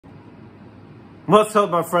What's up,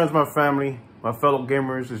 my friends, my family, my fellow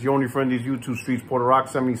gamers? It's your only friend these YouTube streets, Porter Rock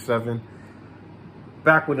 77.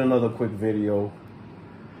 Back with another quick video.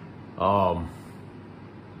 I'm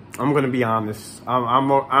gonna be honest.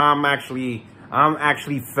 I'm actually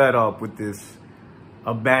fed up with this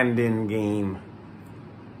abandoned game,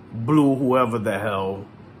 blue whoever the hell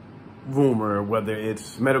rumor, whether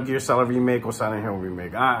it's Metal Gear Solid Remake or Silent Hill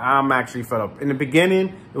Remake. I'm actually fed up. In the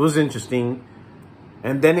beginning, it was interesting,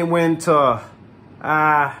 and then it went to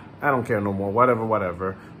I don't care no more,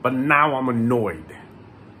 whatever. But now I'm annoyed.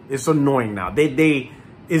 It's annoying now.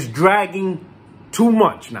 It's dragging too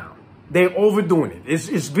much now. They're overdoing it.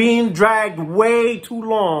 It's being dragged way too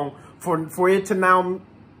long for it to now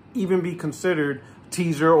even be considered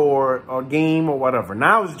teaser or a game or whatever.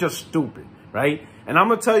 Now it's just stupid, right? And I'm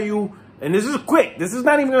gonna tell you, and this is quick. This is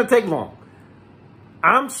not even gonna take long.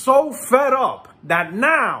 I'm so fed up that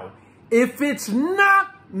now, if it's not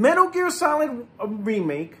Metal Gear Solid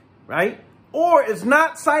Remake, right? Or it's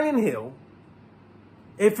not Silent Hill.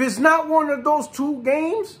 If it's not one of those two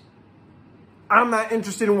games, I'm not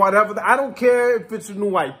interested in whatever. I don't care if it's a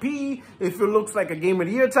new IP, if it looks like a Game of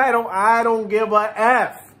the Year title. I don't give a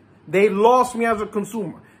F. They lost me as a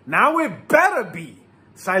consumer. Now it better be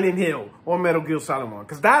Silent Hill or Metal Gear Solid 1.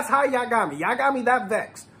 Because that's how y'all got me. Y'all got me that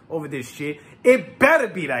vexed over this shit. It better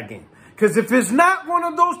be that game. Because if it's not one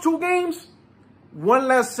of those two games, one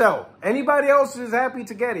less sell. Anybody else is happy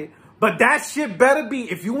to get it. But that shit better be,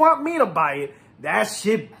 if you want me to buy it, that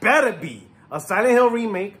shit better be a Silent Hill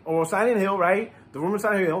remake or Silent Hill, right? The rumor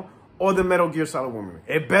Silent Hill or the Metal Gear Solid 1 remake.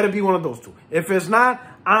 It better be one of those two. If it's not,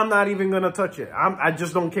 I'm not even going to touch it. I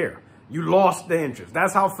just don't care. You lost the interest.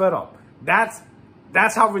 That's how fed up. That's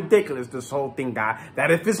how ridiculous this whole thing got.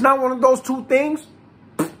 That if it's not one of those two things,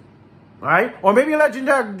 all right? Or maybe a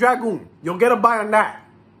Legendary Dragoon. You'll get a buy on that.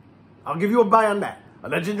 I'll give you a buy on that. A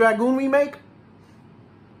Legend Dragoon remake,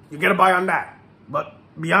 you get a buy on that. But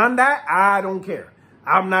beyond that, I don't care.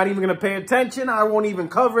 I'm not even going to pay attention. I won't even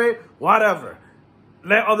cover it. Whatever.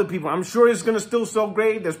 Let other people. I'm sure it's going to still sell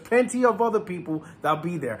great. There's plenty of other people that'll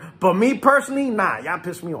be there. But me personally, nah. Y'all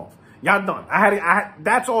pissed me off. Y'all done.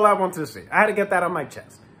 That's all I wanted to say. I had to get that on my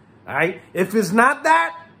chest. All right? If it's not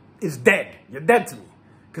that, it's dead. You're dead to me.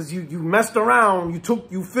 Because you messed around.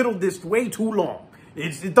 You fiddled this way too long.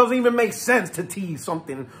 It doesn't even make sense to tease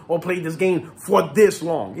something or play this game for this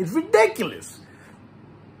long. It's ridiculous.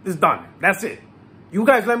 It's done. That's it. You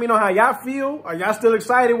guys let me know how y'all feel. Are y'all still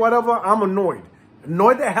excited? Whatever. I'm annoyed.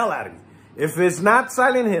 Annoyed the hell out of me. If it's not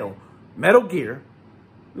Silent Hill, Metal Gear,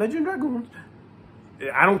 Legend Dragoons,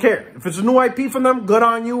 I don't care. If it's a new IP from them, good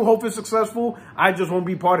on you. Hope it's successful. I just won't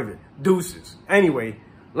be part of it. Deuces. Anyway.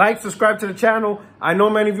 Like, subscribe to the channel. I know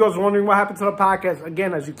many of you are wondering what happened to the podcast.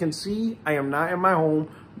 Again, as you can see, I am not in my home.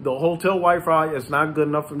 The hotel Wi-Fi is not good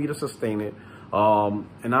enough for me to sustain it.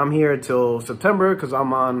 And I'm here till September because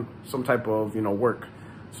I'm on some type of, work.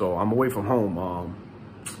 So I'm away from home.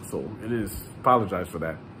 So it is, apologize for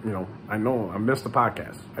that. I know I missed the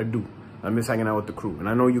podcast. I do. I miss hanging out with the crew. And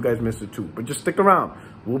I know you guys miss it too. But just stick around.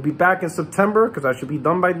 We'll be back in September because I should be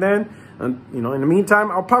done by then. And, in the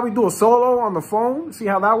meantime, I'll probably do a solo on the phone, see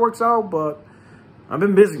how that works out. But I've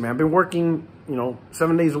been busy, man. I've been working,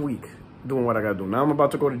 7 days a week doing what I got to do. Now I'm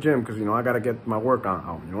about to go to the gym because, I got to get my work on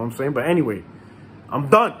out. You know what I'm saying? But anyway, I'm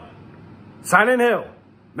done. Silent Hill,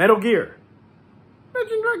 Metal Gear,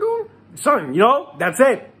 Legend Dragoon. Son, that's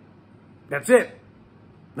it. That's it.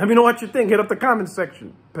 Let me know what you think. Hit up the comment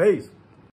section. Peace.